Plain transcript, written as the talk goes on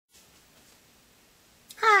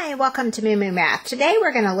Hi, welcome to Moomoomath. Today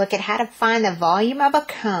we're going to look at how to find the volume of a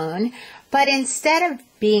cone, but instead of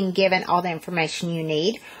being given all the information you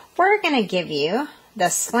need, we're going to give you the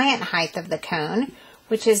slant height of the cone,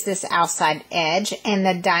 which is this outside edge, and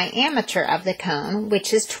the diameter of the cone,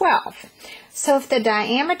 which is 12. So if the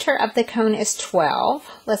diameter of the cone is 12,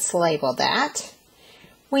 let's label that.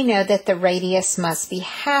 We know that the radius must be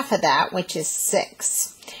half of that, which is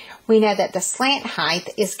 6. We know that the slant height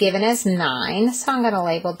is given as 9, so I'm going to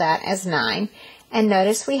label that as 9. And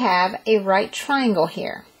notice we have a right triangle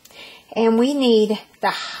here. And we need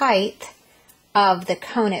the height of the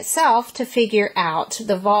cone itself to figure out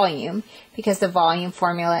the volume, because the volume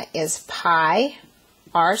formula is pi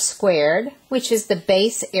r squared, which is the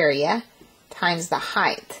base area, times the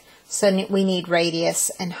height. So we need radius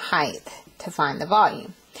and height to find the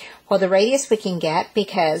volume. Well, the radius we can get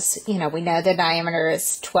because, we know the diameter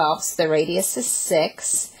is 12, so the radius is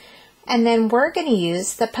 6. And then we're going to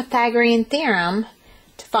use the Pythagorean Theorem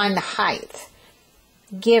to find the height,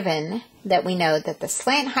 given that we know that the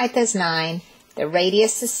slant height is 9, the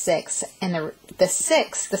radius is 6, and the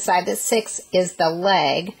side that's 6 is the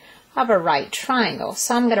leg of a right triangle.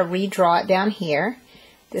 So I'm going to redraw it down here.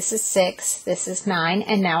 This is 6, this is 9,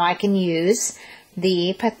 and now I can use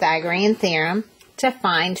the Pythagorean Theorem to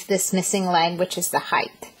find this missing leg, which is the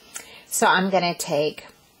height. So I'm going to take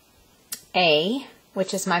A,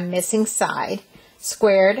 which is my missing side,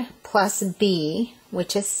 squared plus B,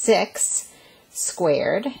 which is 6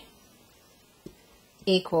 squared,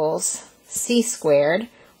 equals C squared,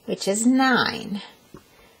 which is 9.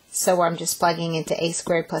 So I'm just plugging into A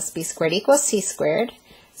squared plus B squared equals C squared.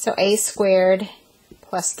 So A squared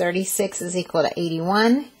plus 36 is equal to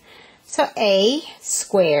 81. So A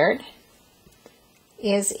squared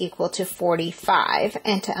is equal to 45,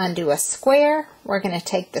 and to undo a square, we're going to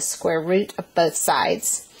take the square root of both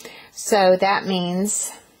sides. So that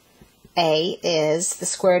means A is the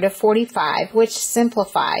square root of 45, which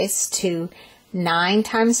simplifies to 9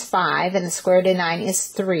 times 5, and the square root of 9 is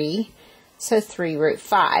 3, so 3 root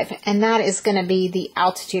 5, and that is going to be the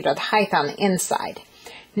altitude or the height on the inside.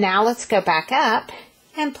 Now let's go back up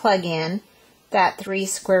and plug in that 3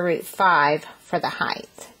 square root 5 for the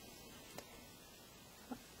height.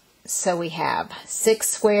 So we have 6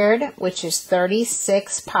 squared, which is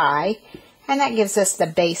 36 pi, and that gives us the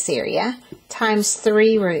base area, times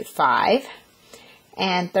 3 root 5,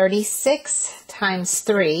 and 36 times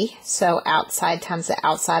 3, so outside times the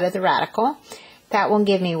outside of the radical. That will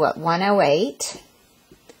give me, 108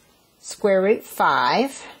 square root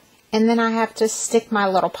 5, and then I have to stick my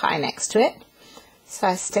little pi next to it. So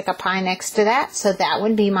I stick a pi next to that, so that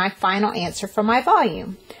would be my final answer for my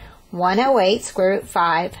volume. 108 square root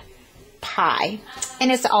 5 pi,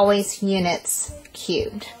 and it's always units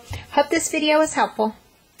cubed. Hope this video was helpful.